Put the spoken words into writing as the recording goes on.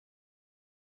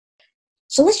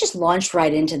So let's just launch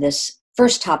right into this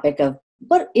first topic of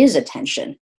what is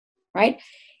attention, right?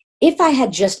 If I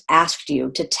had just asked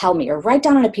you to tell me or write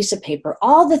down on a piece of paper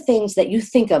all the things that you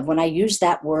think of when I use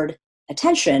that word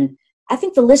attention, I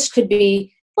think the list could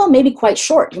be, well, maybe quite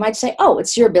short. You might say, oh,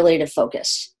 it's your ability to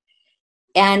focus.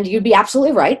 And you'd be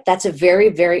absolutely right. That's a very,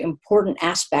 very important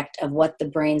aspect of what the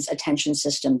brain's attention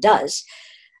system does.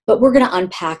 But we're going to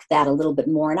unpack that a little bit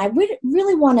more. And I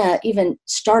really want to even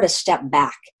start a step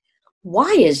back.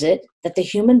 Why is it that the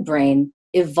human brain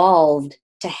evolved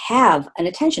to have an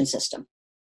attention system?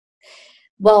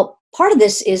 Well, part of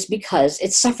this is because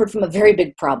it suffered from a very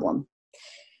big problem.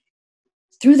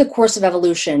 Through the course of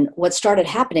evolution, what started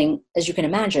happening, as you can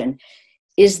imagine,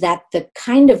 is that the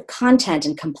kind of content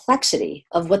and complexity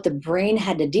of what the brain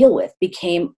had to deal with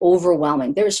became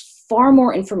overwhelming. There's far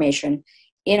more information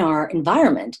in our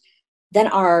environment than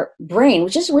our brain,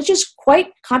 which is quite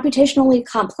computationally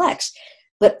complex,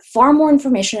 but far more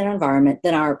information in our environment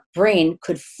than our brain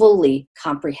could fully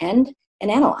comprehend and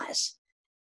analyze.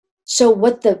 So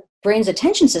what the brain's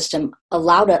attention system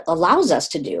allows us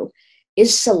to do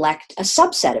is select a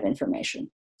subset of information.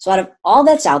 So out of all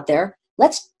that's out there,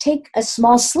 let's take a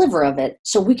small sliver of it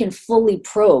so we can fully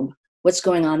probe what's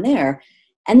going on there.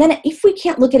 And then if we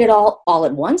can't look at it all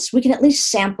at once, we can at least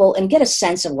sample and get a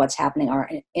sense of what's happening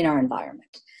in our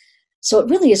environment. So it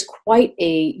really is quite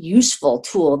a useful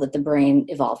tool that the brain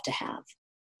evolved to have.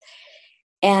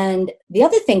 And the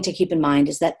other thing to keep in mind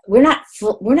is that we're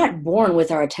not born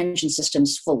with our attention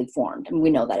systems fully formed. And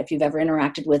we know that if you've ever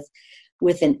interacted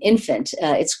with an infant,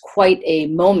 it's quite a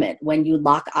moment when you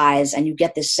lock eyes and you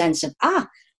get this sense of,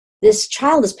 this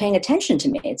child is paying attention to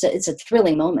me. It's a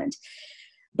thrilling moment.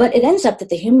 But it ends up that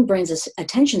the human brain's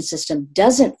attention system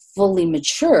doesn't fully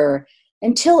mature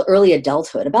until early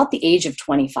adulthood, about the age of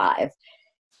 25.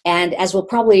 And as we'll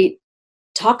probably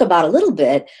talk about a little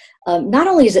bit, not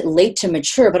only is it late to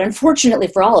mature, but unfortunately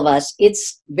for all of us,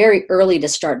 it's very early to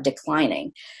start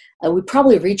declining. We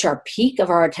probably reach our peak of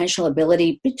our attentional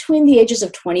ability between the ages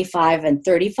of 25 and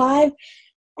 35,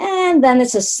 and then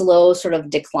it's a slow sort of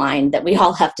decline that we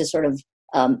all have to sort of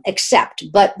accept.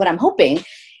 But what I'm hoping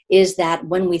is that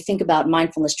when we think about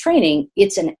mindfulness training,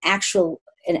 it's an actual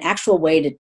way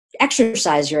to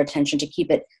exercise your attention to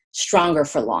keep it stronger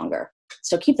for longer.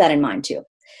 So keep that in mind too.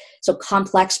 So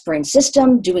complex brain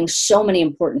system, doing so many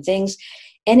important things.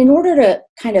 And in order to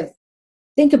kind of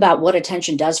think about what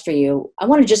attention does for you, I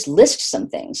want to just list some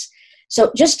things.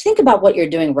 So just think about what you're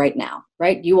doing right now,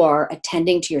 right? You are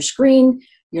attending to your screen,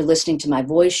 you're listening to my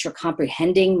voice, you're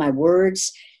comprehending my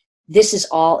words. This is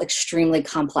all extremely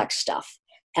complex stuff.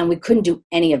 And we couldn't do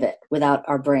any of it without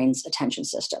our brain's attention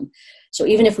system. So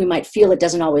even if we might feel it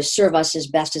doesn't always serve us as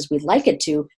best as we'd like it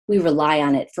to, we rely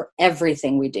on it for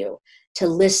everything we do. To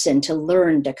listen, to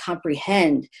learn, to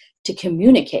comprehend, to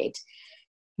communicate,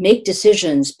 make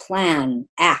decisions, plan,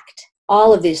 act.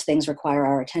 All of these things require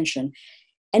our attention.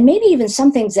 And maybe even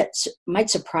some things that might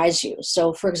surprise you.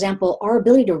 So for example, our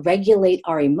ability to regulate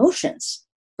our emotions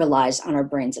relies on our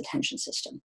brain's attention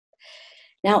system.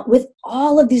 Now, with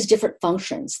all of these different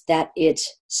functions that it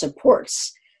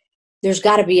supports, there's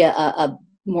got to be a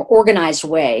more organized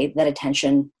way that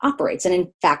attention operates. And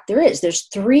in fact, there's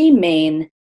three main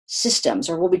systems,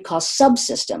 or what we call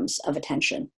subsystems of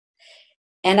attention.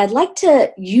 And I'd like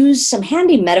to use some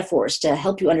handy metaphors to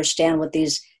help you understand what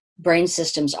these brain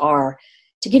systems are,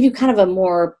 to give you kind of a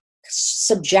more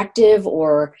subjective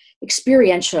or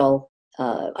experiential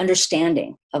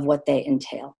understanding of what they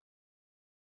entail.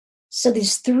 So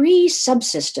these three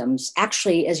subsystems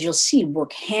actually, as you'll see,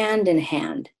 work hand in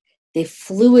hand. They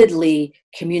fluidly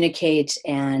communicate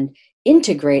and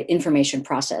integrate information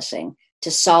processing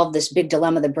to solve this big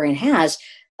dilemma the brain has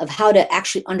of how to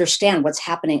actually understand what's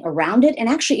happening around it and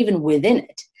actually even within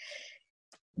it.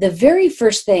 The very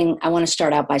first thing I want to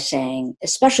start out by saying,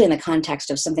 especially in the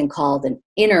context of something called an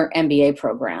inner MBA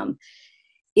program,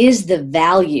 is the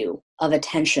value of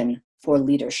attention for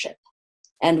leadership.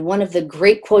 And one of the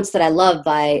great quotes that I love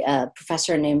by a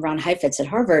professor named Ron Heifetz at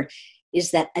Harvard is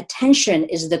that attention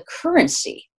is the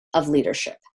currency of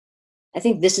leadership. I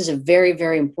think this is a very,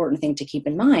 very important thing to keep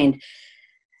in mind.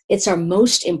 It's our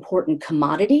most important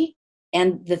commodity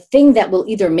and the thing that will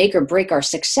either make or break our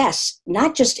success,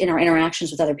 not just in our interactions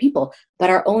with other people, but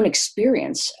our own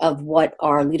experience of what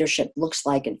our leadership looks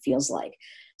like and feels like.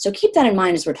 So keep that in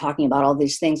mind as we're talking about all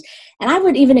these things. And I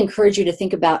would even encourage you to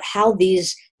think about how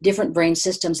these different brain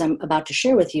systems I'm about to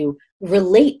share with you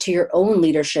relate to your own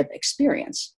leadership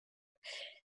experience.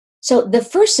 So the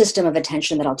first system of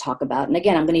attention that I'll talk about, and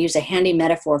again, I'm going to use a handy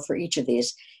metaphor for each of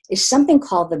these, is something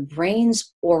called the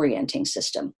brain's orienting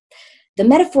system. The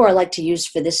metaphor I like to use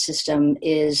for this system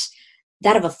is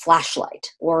that of a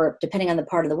flashlight, or depending on the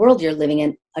part of the world you're living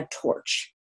in, a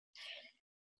torch.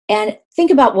 And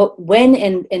think about when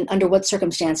and under what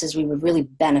circumstances we would really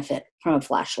benefit from a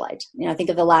flashlight. Think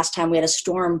of the last time we had a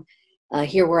storm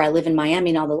here where I live in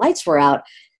Miami and all the lights were out.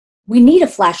 We need a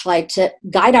flashlight to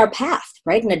guide our path,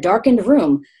 right? In a darkened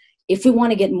room, if we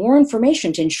want to get more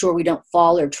information to ensure we don't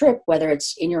fall or trip, whether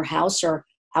it's in your house or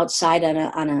outside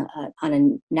on a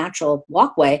natural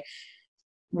walkway,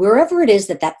 wherever it is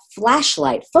that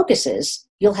flashlight focuses,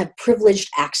 you'll have privileged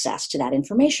access to that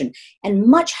information and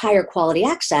much higher quality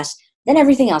access than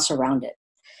everything else around it.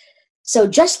 So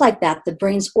just like that, the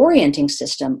brain's orienting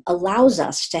system allows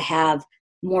us to have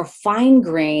more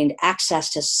fine-grained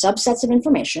access to subsets of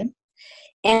information,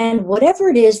 and whatever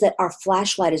it is that our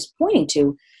flashlight is pointing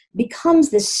to becomes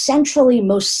the centrally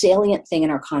most salient thing in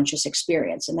our conscious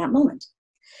experience in that moment.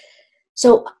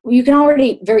 So you can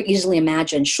already very easily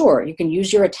imagine, sure, you can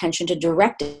use your attention to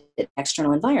direct it to the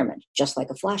external environment, just like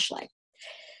a flashlight.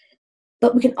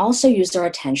 But we can also use our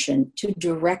attention to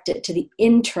direct it to the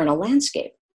internal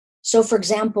landscape. So for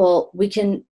example, we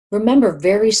can remember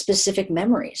very specific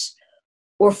memories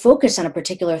or focus on a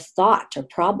particular thought or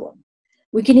problem.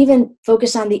 We can even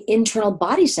focus on the internal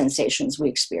body sensations we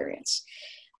experience.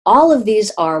 All of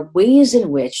these are ways in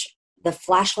which the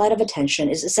flashlight of attention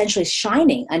is essentially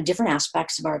shining on different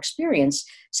aspects of our experience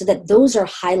so that those are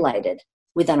highlighted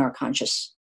within our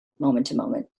conscious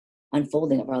moment-to-moment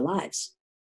unfolding of our lives.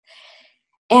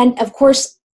 And of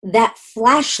course, that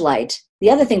flashlight,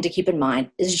 the other thing to keep in mind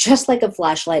is just like a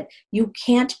flashlight, you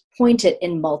can't point it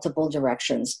in multiple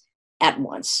directions at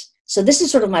once. So this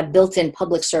is sort of my built-in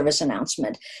public service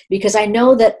announcement, because I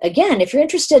know that, again, if you're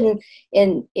interested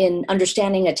in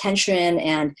understanding attention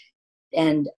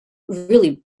and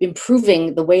really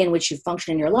improving the way in which you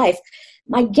function in your life,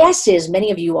 my guess is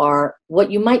many of you are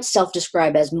what you might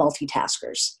self-describe as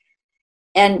multitaskers.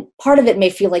 And part of it may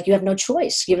feel like you have no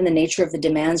choice, given the nature of the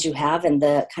demands you have and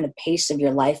the kind of pace of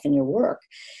your life and your work.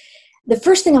 The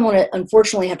first thing I want to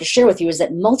unfortunately have to share with you is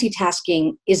that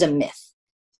multitasking is a myth.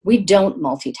 We don't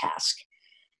multitask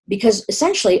because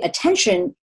essentially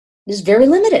attention is very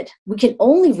limited. We can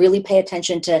only really pay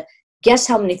attention to guess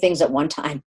how many things at one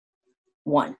time?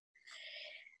 One.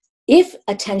 If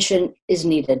attention is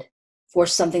needed for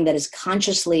something that is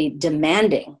consciously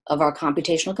demanding of our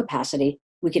computational capacity,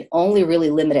 we can only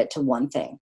really limit it to one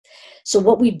thing. So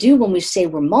what we do when we say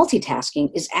we're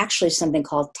multitasking is actually something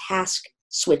called task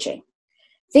switching.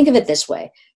 Think of it this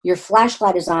way. Your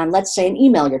flashlight is on, let's say, an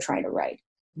email you're trying to write.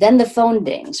 Then the phone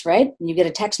dings, right? And you get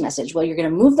a text message. Well, you're going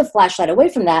to move the flashlight away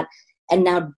from that and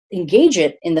now engage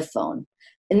it in the phone.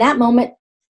 In that moment,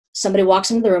 somebody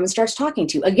walks into the room and starts talking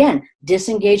to you. Again,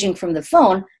 disengaging from the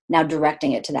phone, now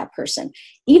directing it to that person.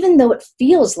 Even though it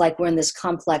feels like we're in this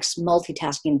complex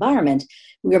multitasking environment,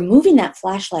 we are moving that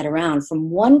flashlight around from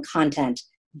one content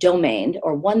domain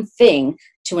or one thing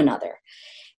to another.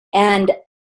 And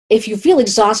if you feel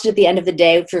exhausted at the end of the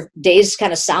day, if your days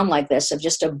kind of sound like this, of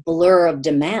just a blur of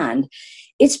demand,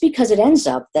 it's because it ends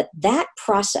up that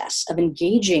process of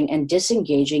engaging and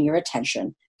disengaging your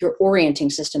attention, your orienting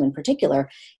system in particular,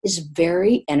 is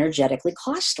very energetically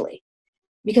costly.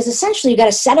 Because essentially, you've got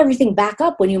to set everything back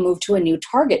up when you move to a new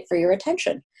target for your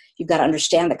attention. You've got to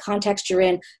understand the context you're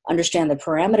in, understand the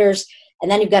parameters,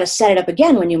 and then you've got to set it up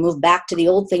again when you move back to the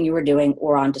old thing you were doing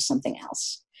or onto something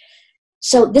else.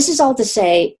 So this is all to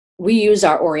say, we use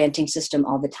our orienting system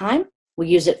all the time. We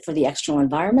use it for the external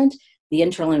environment, the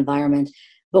internal environment,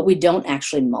 but we don't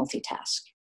actually multitask.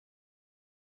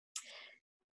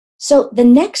 So the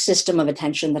next system of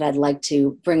attention that I'd like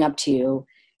to bring up to you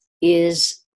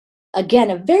is,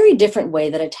 again, a very different way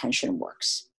that attention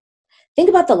works. Think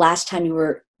about the last time you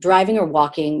were driving or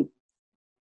walking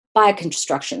by a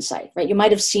construction site, right? You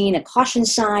might have seen a caution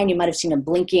sign, you might have seen a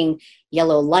blinking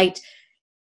yellow light.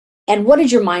 And what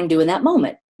did your mind do in that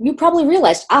moment? You probably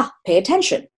realized, pay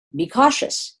attention, be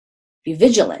cautious, be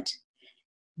vigilant.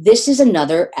 This is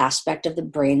another aspect of the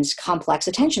brain's complex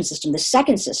attention system, the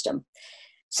second system,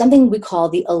 something we call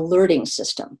the alerting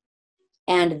system.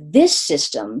 And this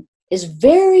system is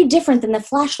very different than the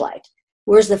flashlight.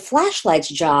 Whereas the flashlight's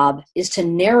job is to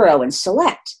narrow and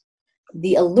select,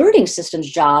 the alerting system's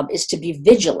job is to be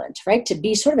vigilant, right? To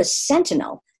be sort of a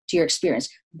sentinel to your experience,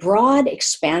 broad,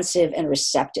 expansive, and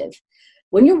receptive.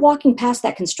 When you're walking past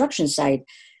that construction site,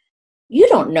 you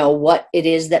don't know what it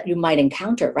is that you might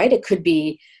encounter, right? It could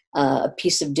be a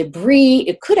piece of debris.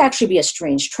 It could actually be a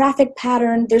strange traffic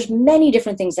pattern. There's many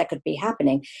different things that could be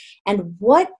happening. And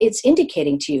what it's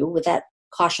indicating to you with that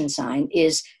caution sign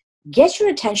is get your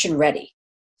attention ready.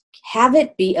 Have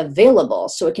it be available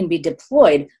so it can be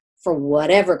deployed for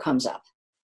whatever comes up.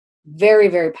 Very,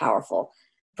 very powerful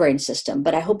brain system,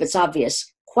 but I hope it's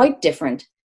obvious, quite different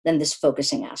than this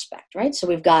focusing aspect, right? So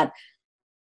we've got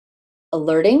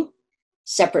alerting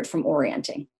separate from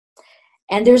orienting.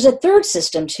 And there's a third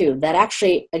system too that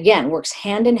actually, again, works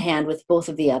hand in hand with both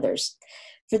of the others.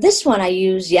 For this one, I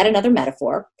use yet another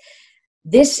metaphor.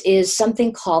 This is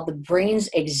something called the brain's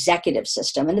executive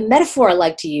system. And the metaphor I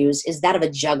like to use is that of a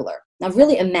juggler. Now,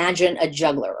 really imagine a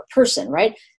juggler, a person,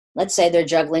 right? Let's say they're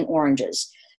juggling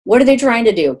oranges. What are they trying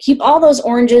to do? Keep all those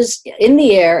oranges in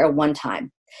the air at one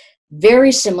time.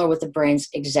 Very similar with the brain's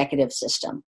executive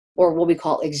system, or what we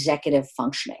call executive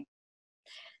functioning.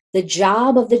 The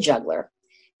job of the juggler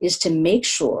is to make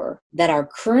sure that our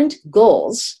current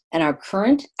goals and our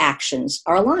current actions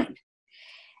are aligned.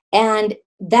 And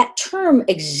that term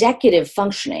executive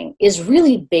functioning is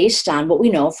really based on what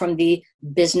we know from the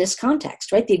business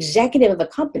context, right? The executive of a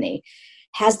company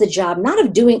has the job not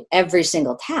of doing every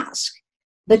single task,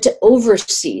 but to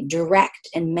oversee, direct,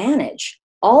 and manage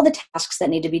all the tasks that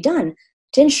need to be done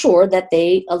to ensure that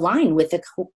they align with the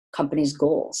company's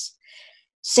goals.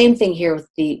 Same thing here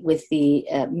with the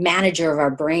manager of our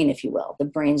brain, if you will, the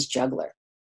brain's juggler.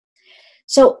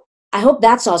 So I hope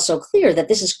that's also clear that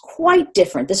this is quite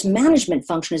different. This management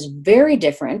function is very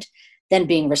different than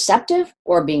being receptive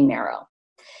or being narrow.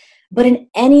 But in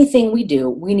anything we do,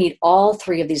 we need all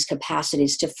three of these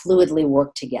capacities to fluidly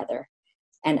work together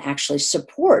and actually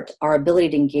support our ability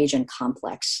to engage in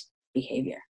complex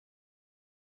behavior.